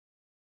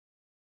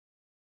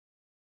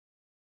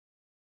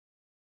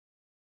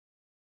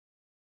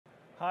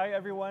Hi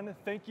everyone,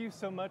 thank you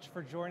so much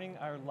for joining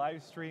our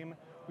live stream.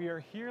 We are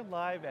here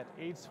live at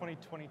AIDS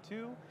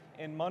 2022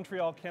 in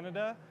Montreal,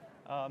 Canada.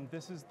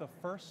 This is the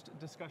first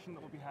discussion that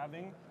we'll be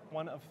having,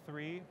 one of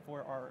three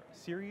for our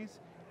series,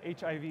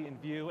 HIV in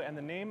View, and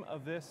the name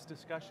of this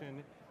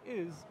discussion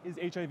is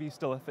HIV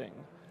still a thing?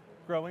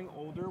 Growing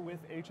older with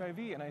HIV,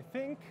 and I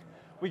think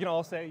we can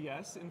all say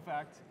yes, in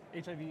fact,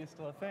 HIV is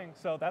still a thing.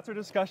 So that's our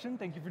discussion,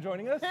 thank you for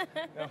joining us.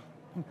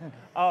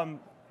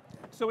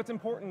 So it's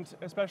important,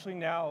 especially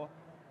now,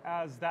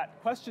 as that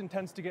question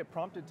tends to get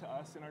prompted to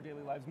us in our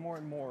daily lives more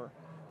and more,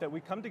 that we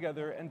come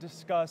together and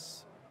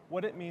discuss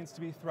what it means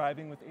to be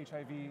thriving with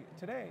HIV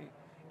today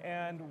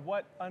and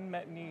what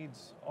unmet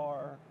needs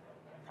are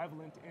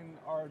prevalent in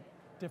our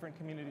different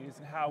communities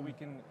and how we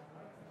can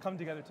come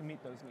together to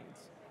meet those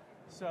needs.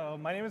 So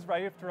my name is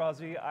ViiV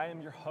Healthcare. I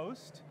am your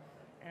host,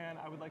 and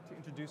I would like to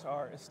introduce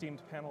our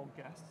esteemed panel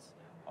guests.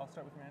 I'll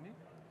start with Randy.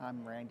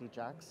 I'm Randy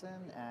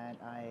Jackson, and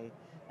I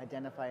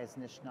identify as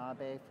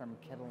Anishinaabe from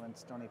Kettle and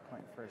Stony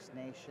Point First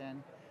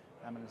Nation.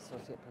 I'm an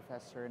associate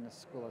professor in the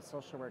School of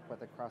Social Work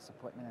with a cross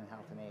appointment in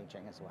health and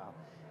aging as well.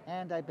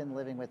 And I've been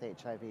living with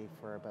HIV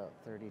for about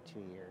 32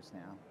 years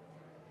now.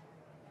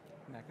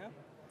 Neka.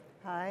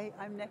 Hi,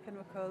 I'm Neka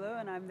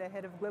Makolo, and I'm the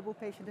head of Global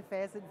Patient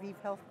Affairs at ViiV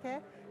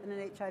Healthcare and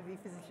an HIV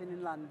physician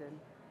in London.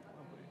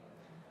 Lovely.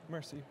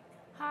 Mercy.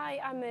 Hi,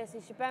 I'm Mercy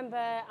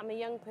Shabemba. I'm a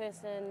young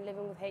person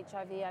living with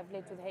HIV. I've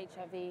lived with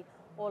HIV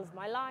all of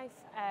my life,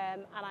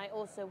 and I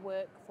also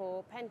work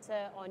for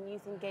Penta on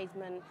youth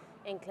engagement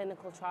in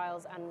clinical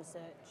trials and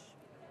research.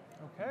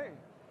 Okay,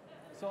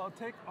 so I'll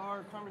take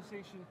our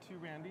conversation to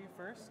Randy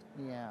first.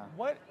 Yeah.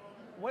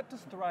 What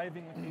does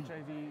thriving with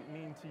HIV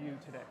mean to you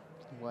today?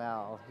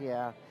 Well,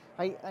 yeah.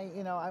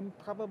 I'm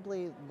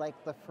probably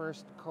like the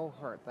first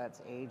cohort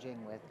that's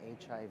aging with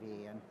HIV,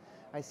 and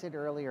I said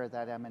earlier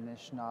that I'm an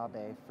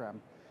Anishinaabe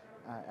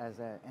as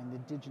an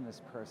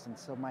indigenous person,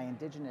 so my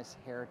indigenous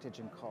heritage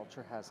and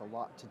culture has a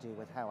lot to do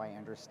with how I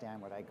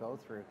understand what I go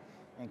through,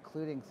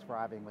 including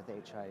thriving with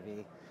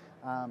HIV.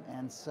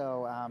 And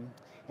so,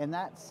 in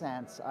that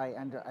sense, I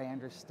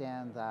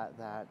understand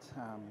that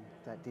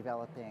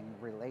developing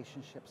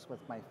relationships with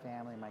my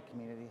family, my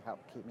community, help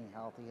keep me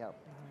healthy, help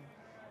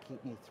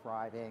keep me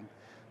thriving.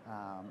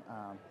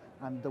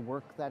 The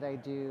work that I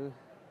do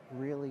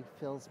really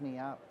fills me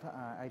up.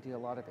 I do a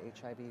lot of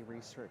HIV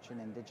research in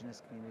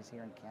Indigenous communities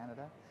here in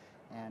Canada,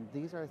 and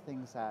these are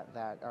things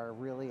that are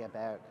really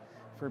about,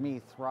 for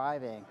me,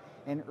 thriving.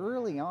 And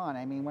early on,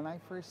 I mean, when I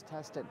first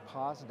tested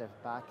positive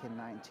back in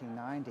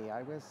 1990,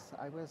 I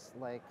was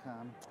like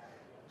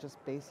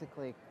just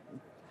basically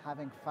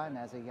having fun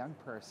as a young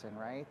person,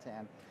 right?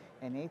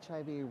 And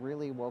HIV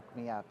really woke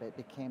me up. It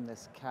became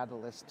this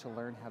catalyst to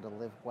learn how to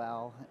live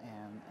well,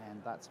 and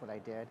that's what I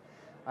did.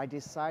 I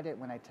decided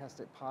when I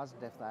tested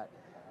positive that,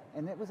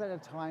 and it was at a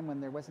time when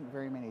there wasn't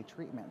very many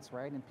treatments,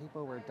 right? And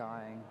people were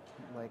dying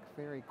like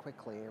very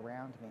quickly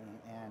around me.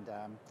 And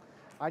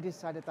I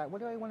decided that,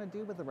 what do I want to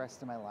do with the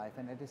rest of my life?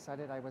 And I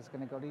decided I was going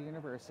to go to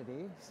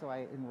university. So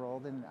I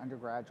enrolled in an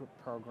undergraduate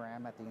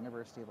program at the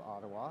University of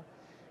Ottawa.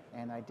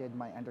 And I did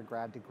my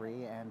undergrad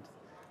degree, and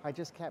I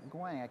just kept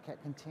going. I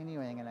kept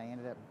continuing, and I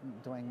ended up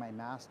doing my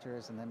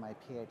master's and then my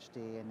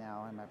PhD, and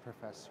now I'm a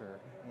professor.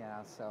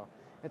 Yeah, so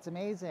it's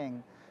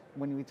amazing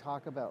when we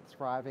talk about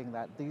thriving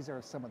that these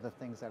are some of the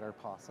things that are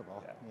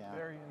possible. Yeah.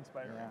 Very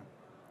inspiring. Yeah.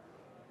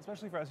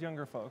 Especially for us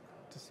younger folk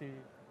to see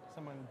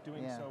someone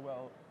doing so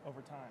well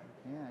over time.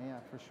 Yeah,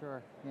 for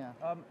sure. Yeah.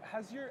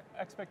 Has your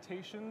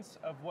expectations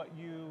of what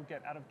you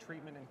get out of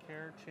treatment and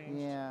care changed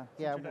since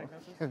your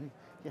diagnosis?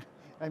 Yeah.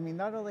 I mean,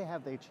 not only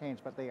have they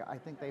changed, but I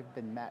think they've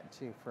been met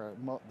too for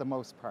the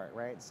most part,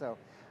 right? So,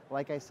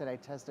 like I said, I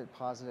tested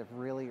positive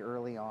really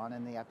early on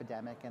in the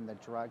epidemic, and the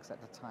drugs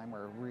at the time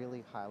were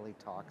really highly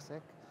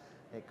toxic.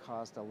 It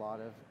caused a lot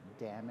of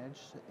damage,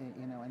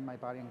 in my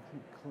body,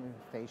 including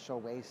facial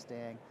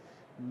wasting,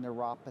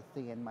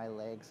 neuropathy in my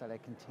legs that I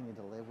continue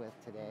to live with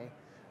today.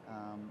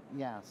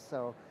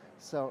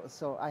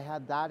 So I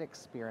had that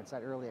experience,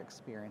 that early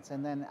experience.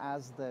 And then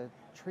as the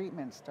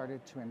treatment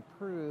started to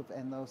improve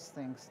and those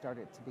things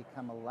started to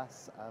become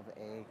less of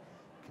a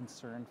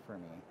concern for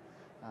me,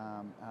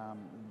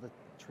 the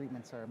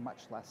treatments are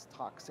much less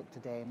toxic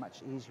today,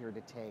 much easier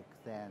to take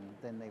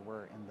than they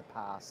were in the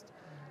past,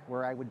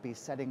 where I would be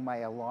setting my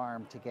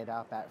alarm to get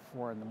up at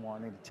 4 in the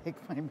morning to take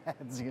my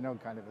meds,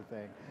 kind of a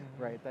thing,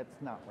 right?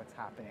 That's not what's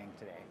happening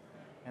today,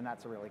 and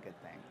that's a really good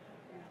thing.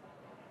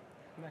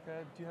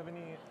 Neka, do you have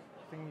anything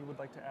you would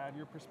like to add,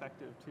 your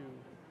perspective to,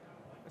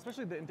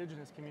 especially the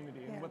Indigenous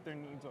community and what their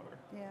needs are?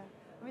 Yeah,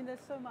 I mean,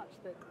 there's so much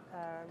that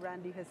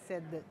Randy has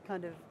said that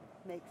kind of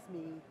makes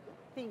me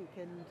think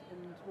and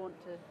want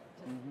to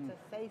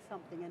say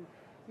something. And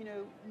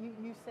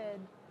you said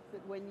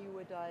that when you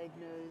were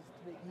diagnosed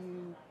that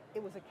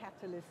it was a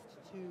catalyst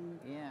to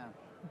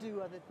do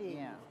other things.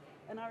 Yeah.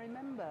 And I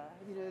remember,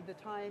 the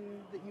time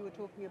that you were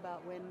talking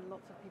about when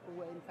lots of people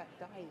were in fact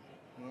dying.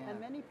 Yeah. And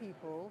many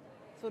people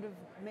sort of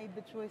made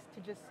the choice to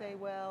just say,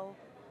 well,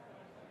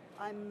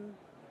 I'm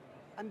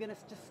I'm going to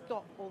just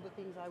stop all the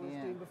things I was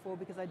doing before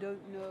because I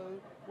don't know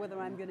whether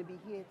I'm going to be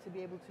here to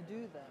be able to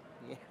do them.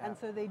 Yeah. And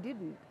so they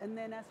didn't. And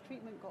then as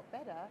treatment got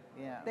better,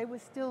 Yeah. they were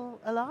still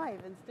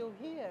alive and still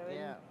here. And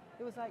Yeah.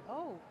 it was like,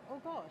 oh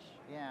gosh,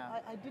 Yeah.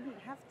 I didn't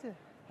have to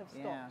have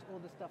stopped all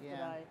the stuff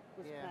that I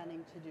was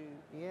planning to do.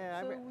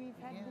 Yeah. So we've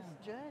had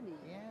this journey.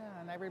 Yeah,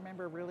 and I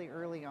remember really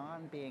early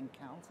on being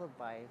counseled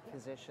by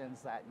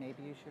physicians that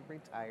maybe you should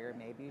retire,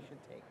 maybe you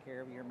should take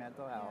care of your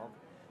mental health,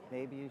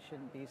 maybe you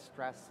shouldn't be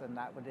stressed, and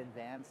that would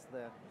advance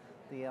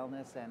the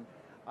illness. And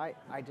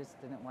I just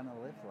didn't want to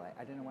live like,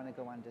 I didn't want to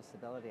go on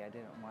disability. I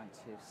didn't want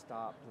to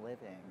stop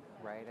living,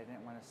 right? I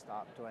didn't want to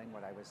stop doing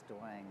what I was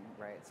doing,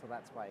 right? So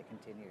that's why I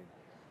continued.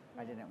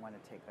 I didn't want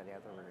to take that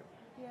other route.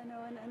 Yeah,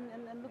 no,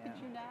 and look at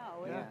you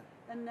now. Yeah.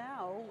 And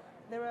now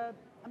there are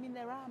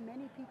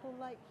many people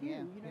like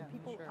you. You know,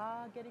 people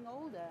are getting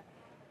older,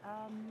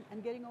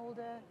 and getting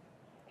older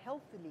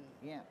healthily.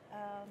 Yeah.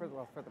 For the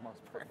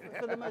most part.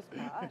 For the most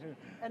part,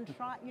 and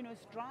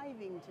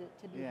striving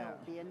to be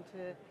healthy and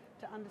to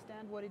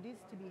understand what it is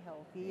to be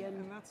healthy.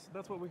 And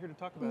that's what we're here to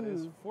talk about.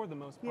 Is for the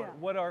most part,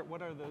 what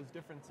are those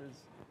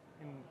differences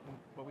in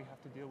what we have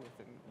to deal with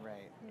in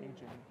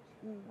aging?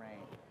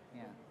 Right.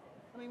 Yeah.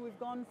 I mean, we've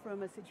gone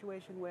from a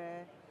situation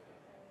where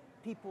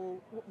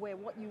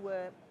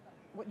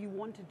what you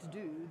wanted to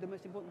do, the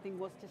most important thing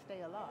was to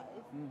stay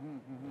alive.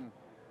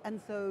 And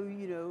so,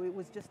 it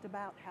was just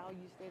about how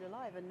you stayed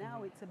alive. And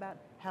now it's about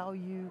how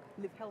you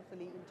live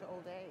healthily into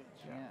old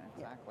age. Yeah,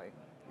 exactly.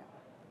 Yeah.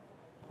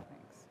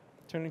 Thanks.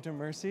 Turning to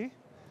Mercy,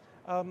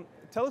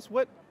 tell us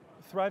what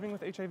thriving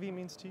with HIV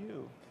means to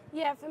you.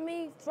 Yeah, for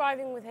me,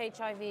 thriving with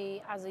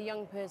HIV as a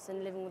young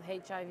person living with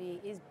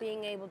HIV is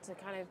being able to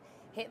kind of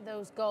hit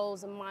those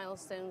goals and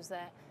milestones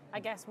that I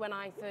guess when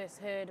I first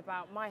heard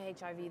about my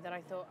HIV that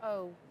I thought,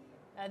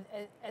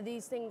 are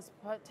these things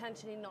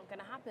potentially not going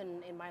to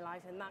happen in my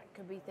life? And that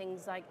could be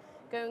things like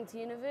going to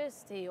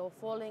university or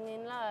falling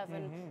in love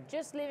and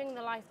just living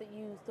the life that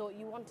you thought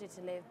you wanted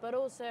to live. But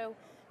also,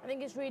 I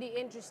think it's really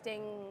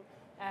interesting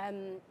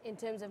in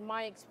terms of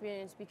my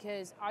experience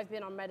because I've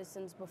been on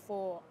medicines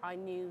before I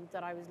knew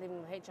that I was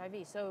living with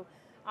HIV. So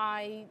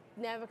I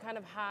never kind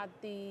of had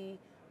the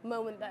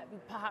moment that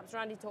perhaps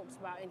Randy talks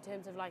about in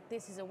terms of like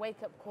this is a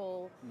wake-up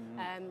call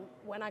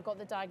when I got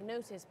the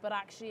diagnosis. But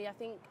actually, I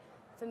think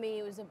for me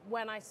it was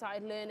when I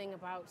started learning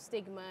about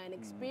stigma and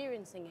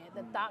experiencing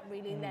it that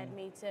really led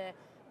me to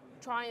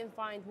try and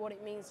find what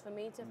it means for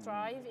me to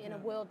thrive in a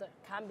world that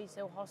can be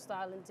so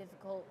hostile and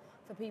difficult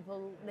for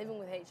people living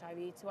with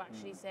HIV, to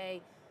actually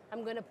say,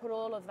 I'm going to put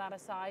all of that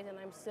aside and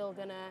I'm still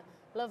going to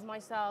love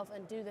myself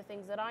and do the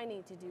things that I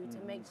need to do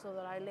to make sure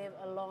that I live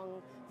a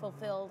long,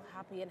 fulfilled,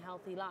 happy and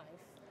healthy life.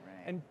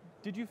 Right. And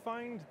did you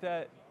find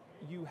that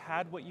you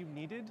had what you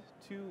needed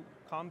to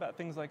combat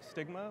things like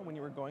stigma when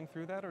you were going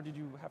through that, or did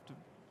you have to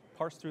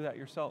parse through that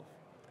yourself?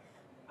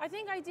 I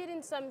think I did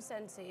in some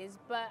senses,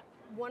 but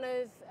one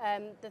of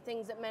the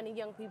things that many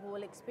young people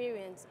will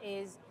experience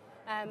is,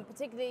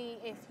 particularly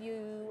if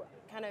you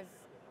kind of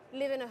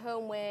live in a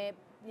home where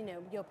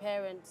your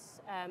parents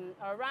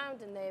are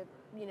around and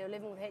they're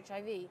living with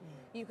HIV,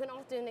 you can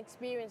often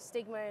experience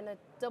stigma in a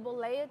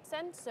double-layered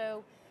sense.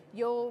 So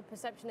your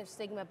perception of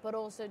stigma, but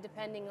also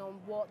depending on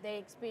what they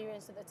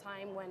experienced at the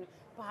time when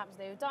perhaps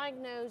they were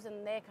diagnosed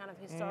and their kind of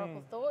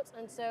historical thoughts.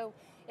 And so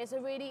it's a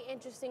really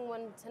interesting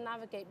one to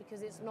navigate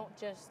because it's not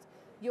just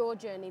your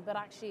journey, but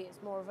actually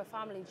it's more of a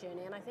family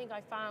journey. And I think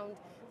I found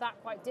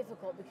that quite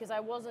difficult because I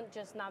wasn't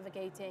just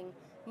navigating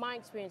my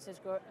experiences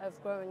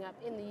of growing up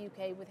in the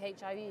UK with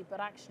HIV, but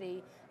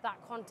actually that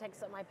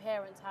context that my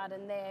parents had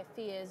and their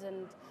fears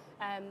and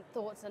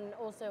thoughts and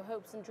also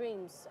hopes and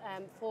dreams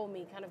for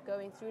me kind of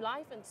going through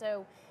life. And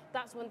so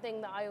that's one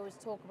thing that I always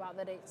talk about,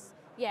 that it's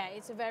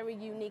a very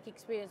unique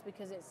experience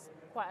because it's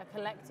quite a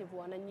collective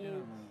one, and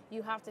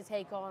you have to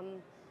take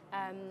on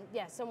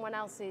someone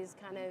else's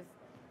kind of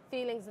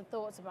feelings and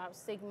thoughts about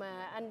stigma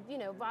and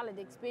valid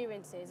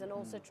experiences, and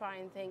also try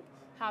and think,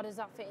 how does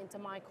that fit into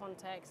my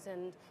context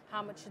and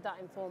how much should that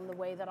inform the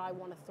way that I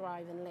want to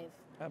thrive and live?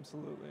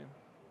 Absolutely.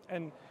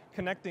 And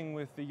connecting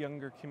with the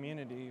younger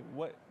community,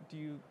 what do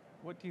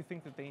you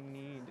think that they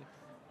need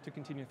to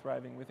continue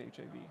thriving with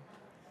HIV?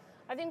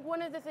 I think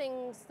one of the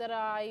things that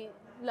I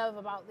love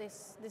about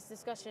this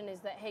discussion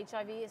is that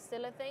HIV is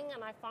still a thing,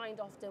 and I find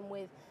often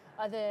with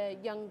other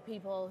young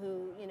people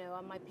who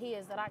are my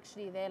peers that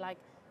actually they're like,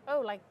 oh,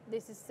 like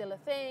this is still a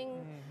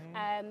thing.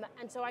 And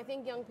so I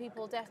think young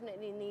people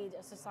definitely need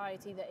a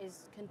society that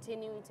is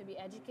continuing to be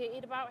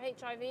educated about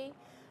HIV,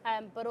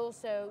 but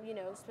also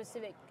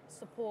specific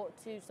support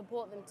to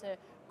support them to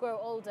grow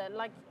older.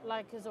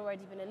 Like has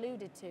already been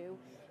alluded to,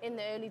 in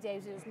the early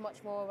days it was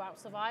much more about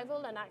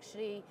survival, and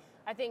actually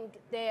I think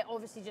there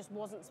obviously just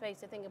wasn't space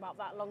to think about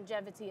that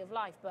longevity of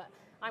life. But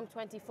I'm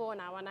 24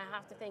 now, and I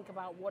have to think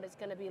about what it's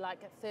going to be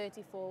like at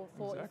 34,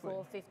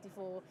 44,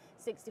 54,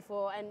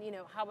 64, and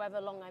however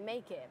long I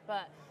make it.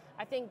 But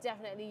I think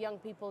definitely young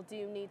people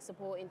do need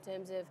support in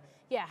terms of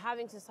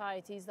having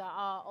societies that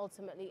are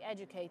ultimately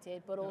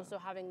educated, but also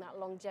having that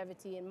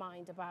longevity in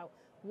mind about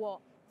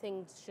what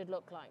things should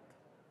look like.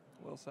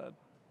 Well said.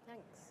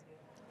 Thanks.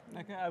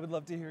 Okay, I would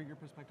love to hear your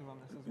perspective on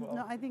this as well.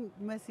 No, I think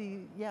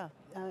Mercy,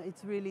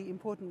 it's really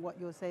important what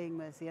you're saying,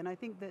 Mercy. And I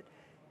think that,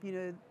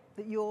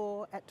 that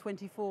you're at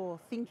 24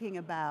 thinking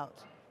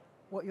about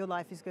what your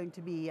life is going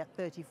to be at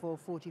 34,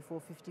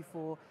 44,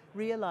 54,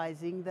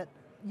 realizing that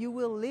you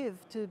will live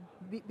to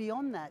be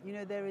beyond that.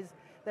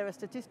 There are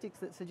statistics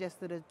that suggest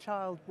that a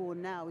child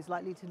born now is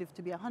likely to live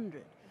to be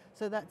 100.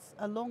 So that's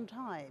a long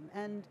time.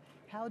 And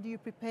how do you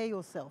prepare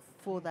yourself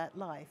for that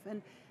life?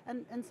 And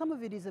some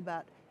of it is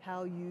about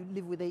how you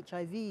live with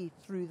HIV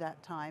through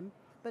that time,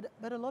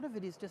 but a lot of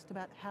it is just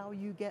about how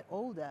you get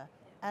older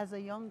as a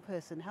young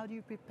person. How do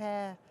you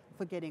prepare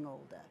for getting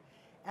older?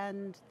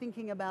 And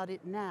thinking about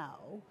it now,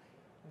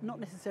 not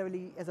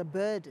necessarily as a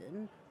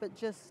burden, but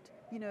just,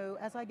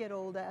 as I get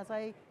older, as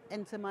I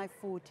enter my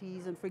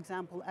 40s, and for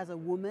example, as a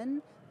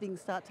woman, things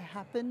start to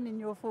happen in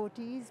your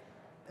 40s,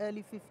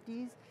 early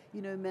 50s,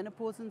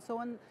 menopause and so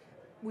on.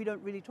 We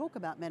don't really talk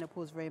about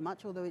menopause very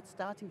much, although it's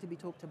starting to be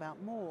talked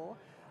about more.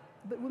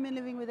 But women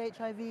living with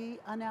HIV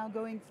are now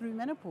going through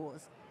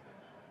menopause.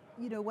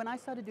 When I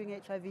started doing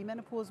HIV,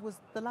 menopause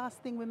was the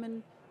last thing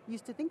women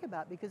used to think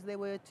about because they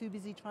were too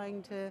busy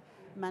trying to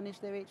manage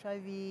their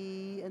HIV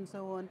and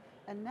so on.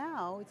 And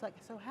now it's like,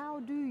 so how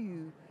do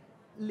you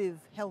live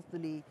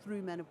healthily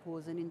through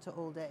menopause and into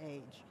older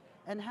age?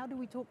 And how do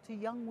we talk to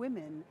young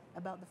women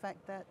about the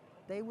fact that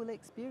they will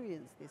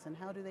experience this, and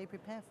how do they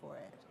prepare for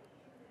it?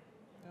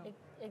 Yeah.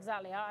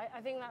 Exactly.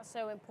 I think that's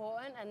so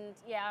important. And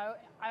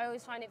I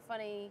always find it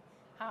funny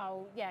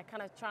how,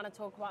 kind of trying to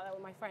talk about that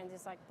with my friends.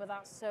 It's like, but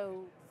that's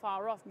so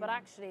far off. But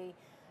actually,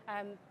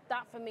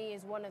 that for me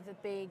is one of the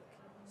big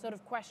sort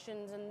of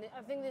questions. And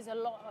I think there's a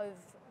lot of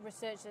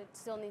research that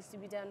still needs to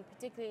be done,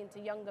 particularly into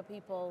younger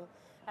people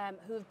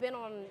who have been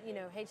on,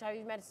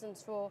 HIV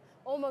medicines for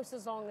almost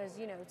as long as,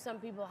 some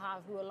people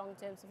have who are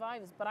long-term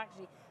survivors. But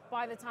actually,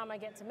 by the time I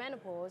get to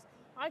menopause,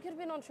 I could have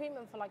been on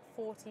treatment for like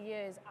 40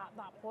 years at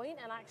that point,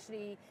 and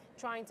actually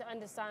trying to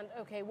understand,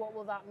 okay, what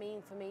will that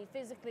mean for me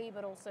physically,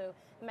 but also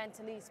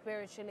mentally,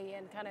 spiritually,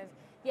 and kind of,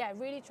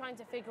 really trying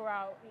to figure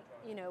out,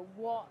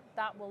 what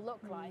that will look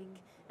like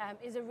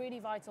is a really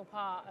vital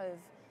part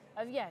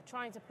of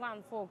trying to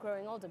plan for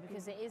growing older,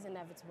 because it is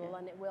inevitable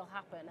and it will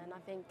happen. And I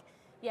think,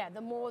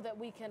 the more that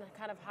we can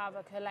kind of have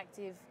a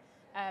collective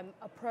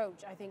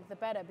approach, I think the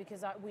better,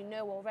 because we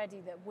know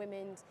already that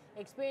women's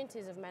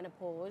experiences of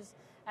menopause,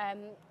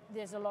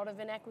 there's a lot of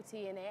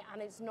inequity in it,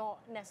 and it's not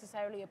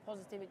necessarily a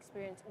positive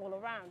experience all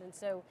around. And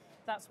so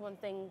that's one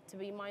thing to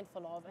be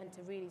mindful of, and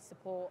to really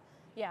support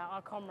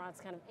our comrades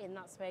kind of in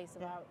that space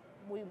about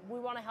we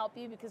want to help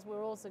you, because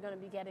we're also going to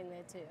be getting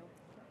there too.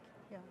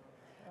 Yeah.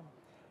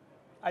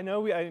 I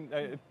know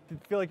I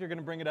feel like you're going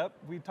to bring it up.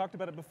 We talked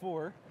about it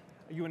before,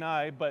 you and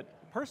I, but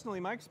personally,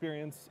 my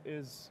experience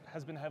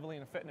has been heavily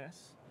in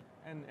fitness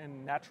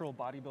and natural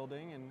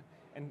bodybuilding,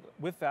 and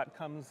with that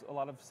comes a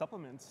lot of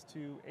supplements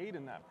to aid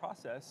in that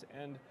process.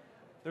 And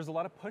there's a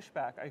lot of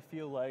pushback, I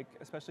feel like,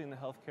 especially in the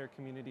healthcare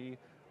community,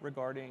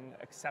 regarding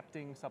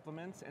accepting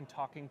supplements and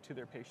talking to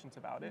their patients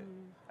about it.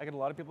 I get a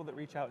lot of people that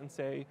reach out and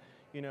say,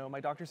 my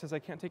doctor says I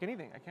can't take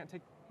anything. I can't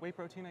take whey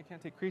protein, I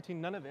can't take creatine,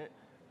 none of it.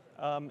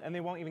 And they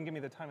won't even give me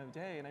the time of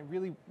day. And I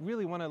really,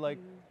 really want to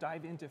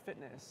dive into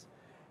fitness.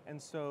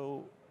 And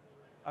so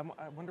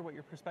I wonder what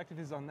your perspective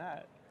is on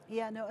that.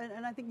 Yeah, no,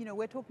 and I think,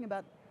 we're talking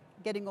about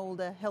getting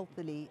older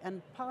healthily,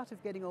 and part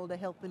of getting older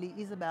healthily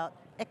is about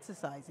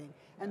exercising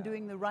and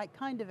doing the right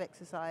kind of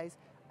exercise,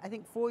 I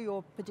think, for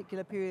your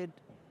particular period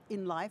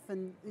in life.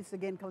 And this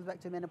again comes back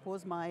to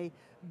menopause, my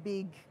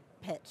big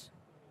pet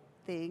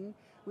thing,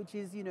 which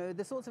is,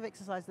 the sorts of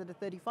exercise that a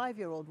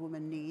 35-year-old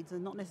woman needs,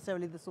 and not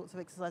necessarily the sorts of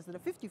exercise that a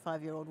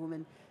 55-year-old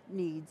woman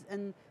needs,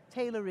 and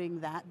tailoring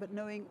that, but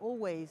knowing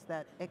always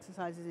that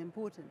exercise is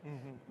important.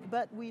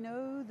 But we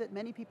know that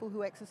many people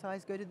who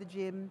exercise, go to the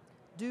gym,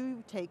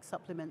 do take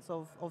supplements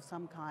of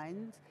some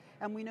kinds,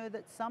 and we know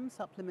that some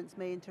supplements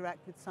may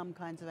interact with some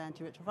kinds of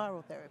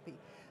antiretroviral therapy.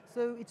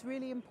 So it's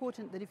really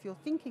important that if you're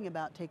thinking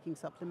about taking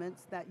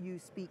supplements, that you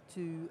speak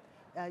to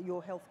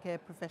your healthcare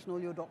professional,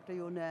 your doctor,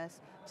 your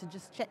nurse, to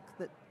just check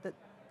that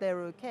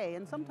they're okay.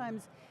 And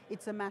sometimes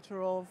it's a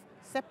matter of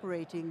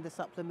separating the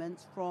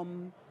supplements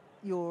from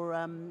your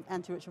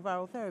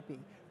antiretroviral therapy,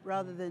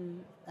 rather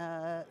than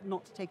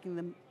not taking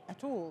them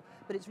at all.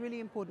 But it's really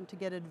important to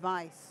get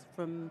advice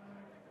from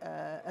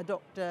a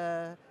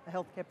doctor, a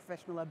healthcare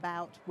professional,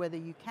 about whether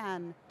you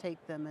can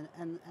take them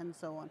and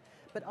so on.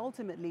 But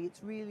ultimately,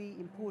 it's really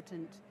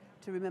important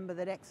to remember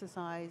that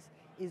exercise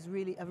is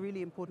really a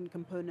really important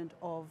component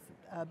of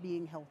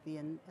being healthy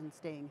and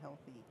staying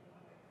healthy.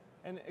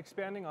 And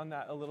expanding on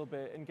that a little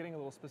bit and getting a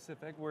little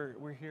specific,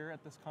 we're here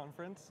at this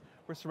conference.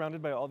 We're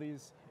surrounded by all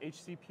these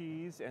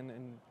HCPs and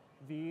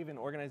ViiV and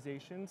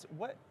organizations.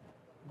 What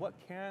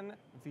can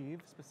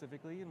ViiV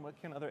specifically, and what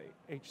can other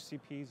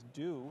HCPs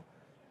do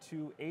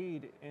to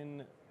aid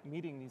in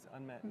meeting these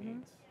unmet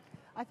needs?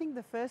 I think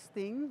the first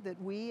thing that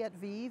we at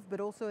ViiV, but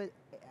also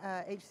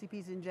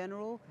HCPs in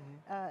general,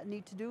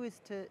 need to do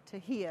is to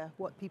hear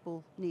what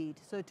people need.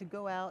 So to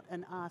go out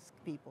and ask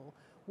people,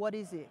 What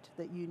is it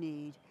that you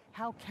need?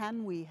 How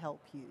can we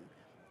help you?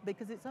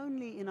 Because it's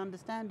only in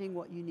understanding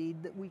what you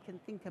need that we can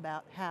think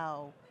about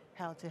how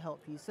to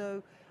help you.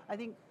 So I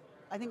think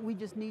we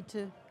just need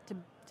to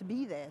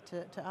be there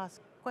to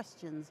ask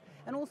questions,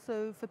 and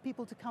also for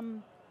people to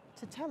come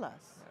to tell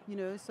us, you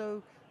know,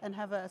 so, and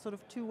have a sort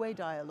of two-way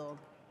dialogue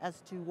as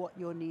to what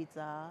your needs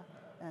are,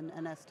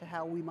 and as to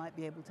how we might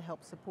be able to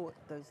help support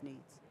those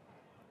needs.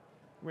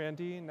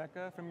 Randy,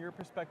 Nneka, from your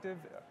perspective,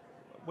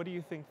 what do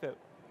you think that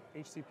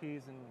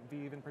HCPs and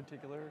ViiV in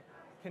particular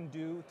can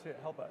do to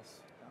help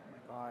us? Oh my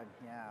God,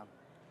 yeah.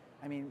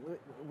 I mean,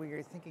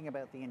 we're thinking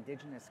about the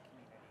indigenous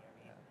community.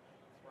 I mean,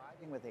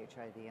 thriving with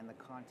HIV in the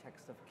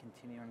context of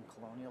continuing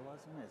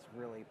colonialism is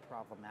really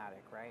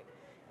problematic, right?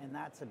 And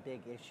that's a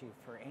big issue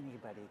for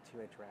anybody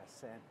to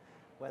address, and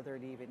whether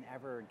it even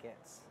ever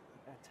gets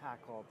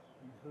tackled,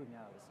 who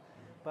knows.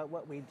 But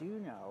what we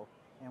do know,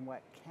 and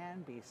what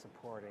can be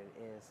supported,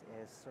 is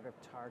sort of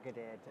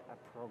targeted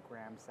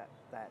programs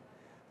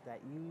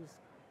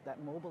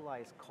that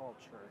mobilize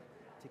culture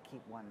to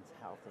keep one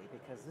healthy,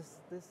 because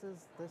this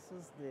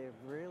is the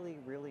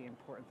really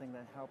important thing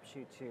that helps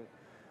you to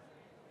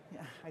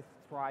I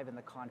thrive in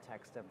the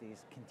context of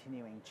these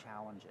continuing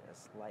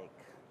challenges, like,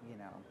 you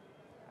know,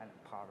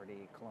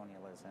 poverty,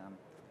 colonialism,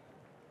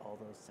 all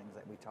those things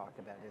that we talk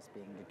about as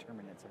being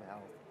determinants of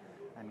health.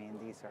 I mean,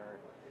 these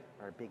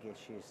are big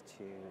issues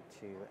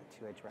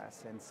to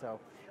address. And so,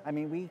 I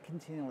mean, we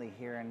continually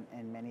hear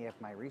in many of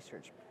my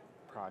research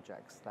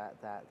projects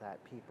that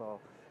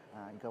people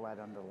go out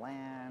on the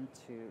land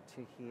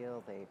to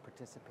heal. They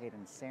participate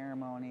in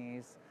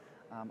ceremonies.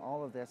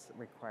 All of this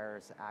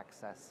requires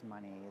access,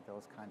 money,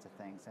 those kinds of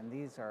things. And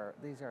these are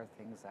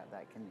things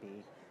that can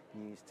be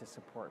used to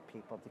support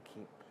people to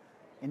keep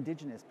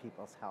indigenous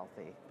peoples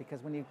healthy.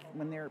 Because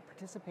when they're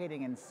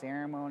participating in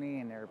ceremony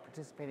and they're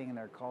participating in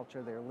their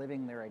culture, they're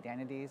living their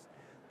identities,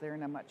 they're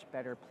in a much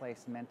better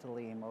place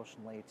mentally,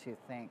 emotionally, to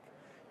think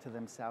to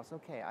themselves,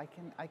 okay, I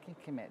can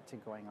commit to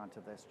going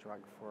onto this drug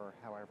for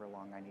however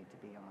long I need to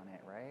be on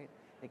it, right?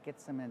 It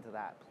gets them into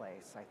that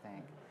place, I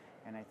think.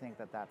 And I think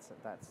that's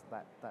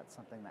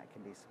something that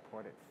can be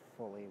supported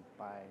fully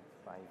by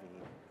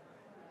ViiV.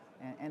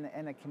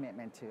 And a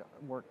commitment to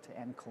work to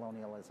end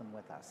colonialism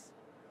with us.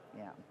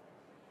 Yeah.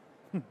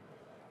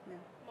 Yeah.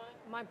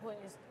 My point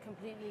is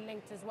completely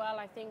linked as well.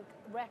 I think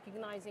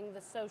recognizing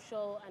the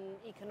social and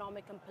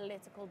economic and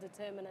political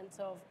determinants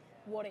of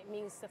what it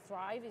means to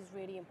thrive is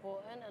really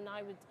important, and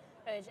I would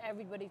urge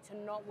everybody to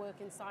not work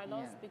in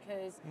silos,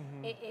 because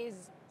it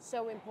is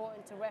so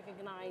important to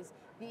recognize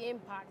the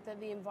impact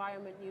that the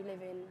environment you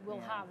live in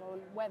will have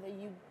on whether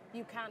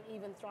you can't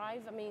even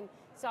thrive. I mean,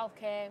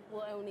 self-care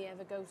will only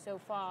ever go so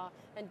far,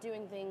 and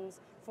doing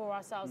things for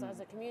ourselves as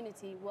a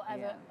community will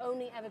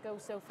only ever go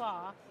so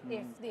far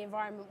if the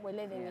environment we're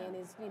living in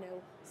is, you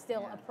know,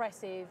 still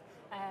oppressive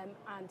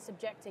and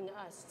subjecting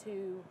us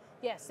to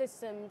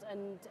systems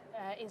and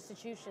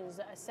institutions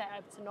that are set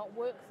up to not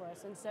work for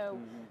us. And so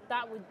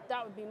that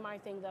would be my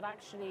thing, that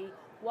actually,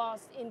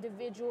 whilst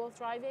individual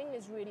thriving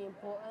is really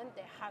important,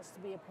 there has to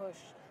be a push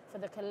for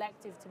the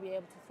collective to be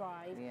able to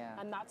thrive,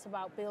 and that's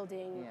about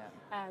building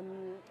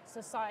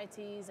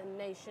societies and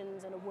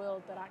nations and a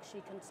world that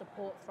actually can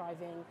support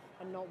thriving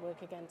and not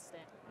work against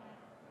it.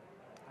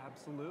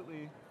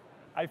 Absolutely.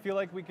 I feel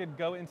like we could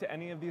go into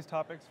any of these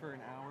topics for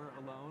an hour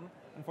alone.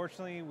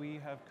 Unfortunately, we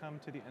have come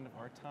to the end of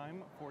our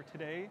time for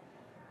today.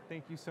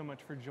 Thank you so much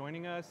for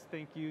joining us.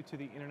 Thank you to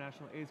the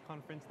International AIDS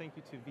Conference. Thank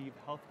you to ViiV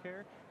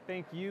Healthcare.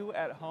 Thank you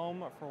at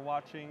home for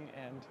watching.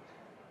 And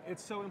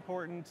it's so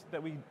important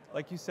that we,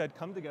 like you said,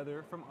 come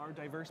together from our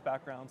diverse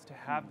backgrounds to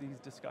have these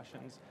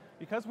discussions,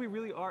 because we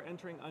really are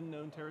entering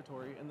unknown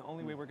territory, and the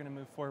only way we're going to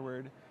move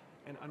forward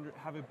and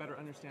have a better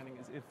understanding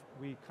is if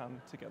we come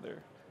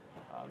together.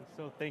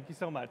 So thank you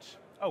so much.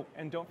 Oh,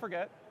 and don't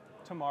forget,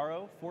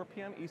 tomorrow, 4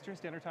 p.m. Eastern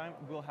Standard Time,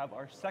 we'll have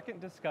our second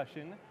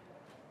discussion,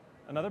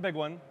 another big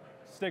one,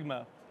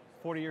 Stigma,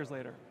 40 years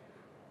later.